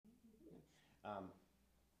Um,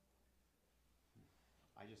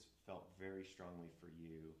 I just felt very strongly for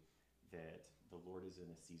you that the Lord is in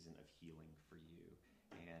a season of healing for you,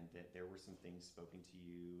 and that there were some things spoken to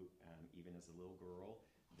you even as a little girl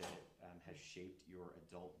that has shaped your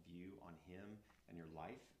adult view on Him and your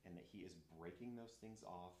life, and that He is breaking those things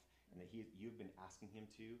off, and that you've been asking Him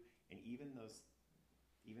to, and even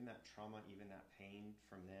that trauma, even that pain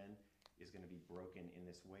from then is going to be broken in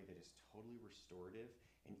this way that is totally restorative.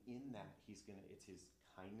 And in that, it's His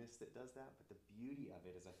kindness that does that. But the beauty of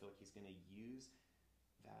it is I feel like He's going to use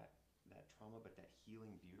that trauma, but that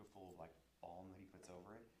healing, beautiful, like, balm that He puts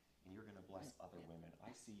over it. And you're going to bless other women.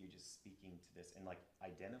 I see you just speaking to this and, like,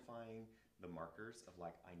 identifying the markers of,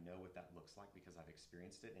 like, I know what that looks like because I've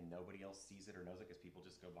experienced it, and nobody else sees it or knows it because people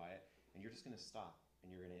just go by it. And you're just going to stop,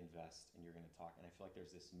 and you're going to invest, and you're going to talk. And I feel like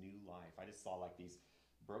there's this new life. I just saw, like, these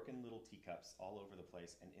broken little teacups all over the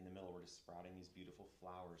place, and in the middle were just sprouting these beautiful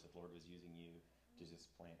flowers that the Lord was using you to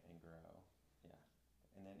just plant and grow. Yeah.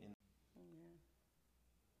 And then Yeah.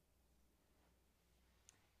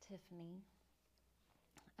 Tiffany,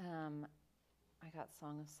 I got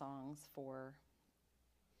Song of Songs for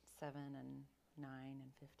 7 and 9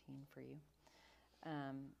 and 15 for you.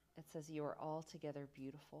 It says, "You are altogether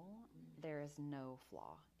beautiful. There is no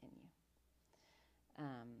flaw in you.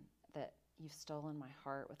 That you've stolen my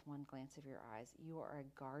heart with one glance of your eyes. You are a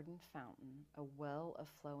garden fountain, a well of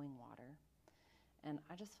flowing water." And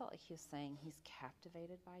I just felt like He was saying He's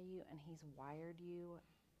captivated by you, and He's wired you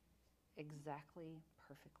exactly,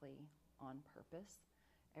 perfectly, on purpose.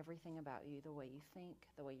 Everything about you, the way you think,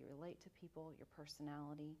 the way you relate to people, your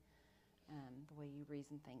personality, the way you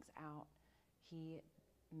reason things out. He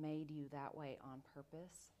made you that way on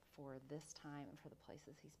purpose for this time and for the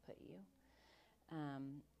places He's put you.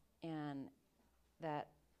 And that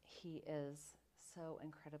He is so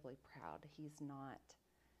incredibly proud. He's not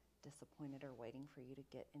disappointed or waiting for you to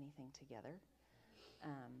get anything together.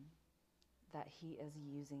 That He is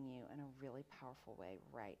using you in a really powerful way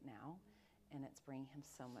right now, and it's bringing Him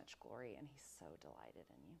so much glory, and He's so delighted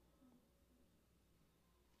in you.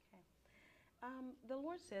 Okay. The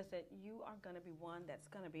Lord says that you are going to be one that's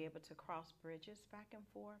going to be able to cross bridges back and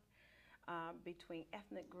forth between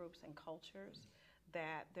ethnic groups and cultures,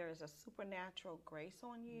 that there is a supernatural grace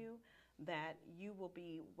on you, that you will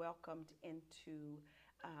be welcomed into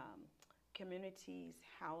communities,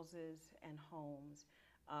 houses, and homes,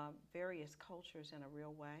 various cultures in a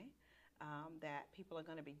real way, that people are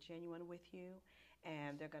going to be genuine with you,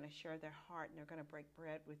 and they're going to share their heart, and they're going to break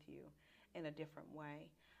bread with you in a different way.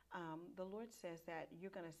 The Lord says that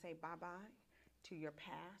you're going to say bye-bye to your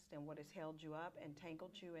past and what has held you up and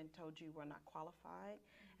tangled you and told you were not qualified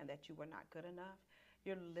and that you were not good enough.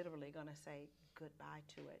 You're literally going to say goodbye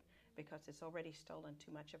to it, because it's already stolen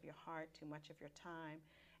too much of your heart, too much of your time,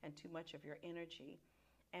 and too much of your energy,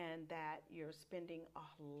 and that you're spending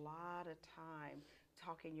a lot of time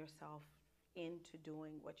talking yourself into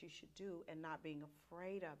doing what you should do and not being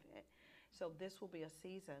afraid of it. So this will be a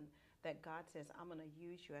season that God says, I'm going to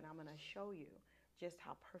use you and I'm going to show you just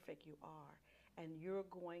how perfect you are. And you're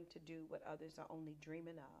going to do what others are only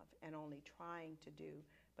dreaming of and only trying to do.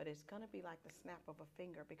 But it's going to be like the snap of a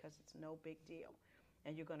finger, because it's no big deal.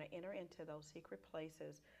 And you're going to enter into those secret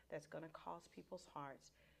places that's going to cause people's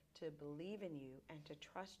hearts to believe in you and to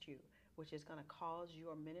trust you, which is going to cause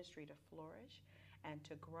your ministry to flourish and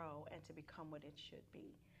to grow and to become what it should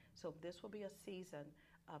be. So this will be a season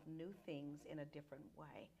of new things in a different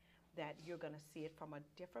way, that you're going to see it from a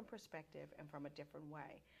different perspective and from a different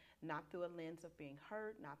way. Not through a lens of being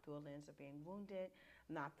hurt, not through a lens of being wounded,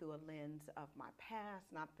 not through a lens of my past,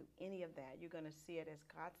 not through any of that. You're going to see it as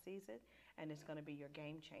God sees it, and it's going to be your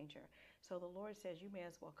game changer. So the Lord says you may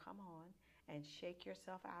as well come on and shake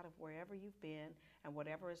yourself out of wherever you've been and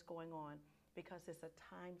whatever is going on, because it's a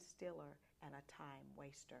time stiller and a time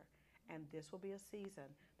waster. And this will be a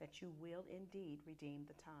season that you will indeed redeem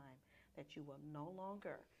the time, that you will no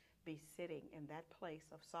longer be sitting in that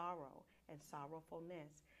place of sorrow and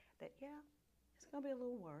sorrowfulness. That, yeah, it's going to be a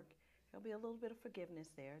little work. There'll be a little bit of forgiveness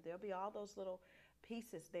there. There'll be all those little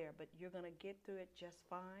pieces there, but you're going to get through it just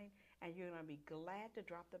fine, and you're going to be glad to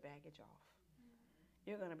drop the baggage off.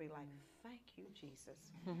 You're going to be like, thank you,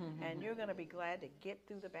 Jesus. And you're going to be glad to get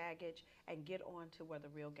through the baggage and get on to where the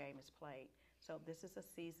real game is played. So this is a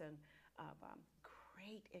season of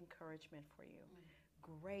great encouragement for you,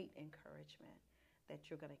 great encouragement that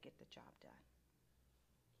you're going to get the job done.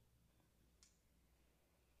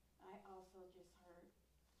 I also just heard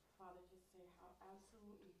Father just say how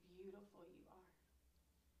absolutely beautiful you are.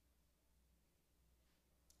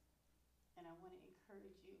 And I want to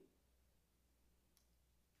encourage you,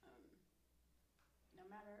 no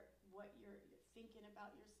matter what your thinking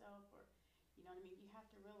about yourself, or, you know what I mean? You have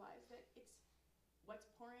to realize that what's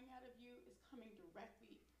pouring out of you is coming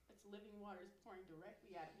directly, it's living water is pouring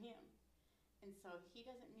directly out of him. And so he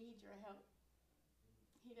doesn't need your help.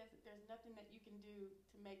 There's nothing that you can do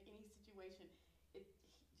to make any situation. Just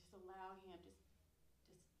allow him,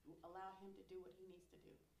 just allow him to do what he needs to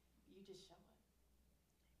do. You just show up.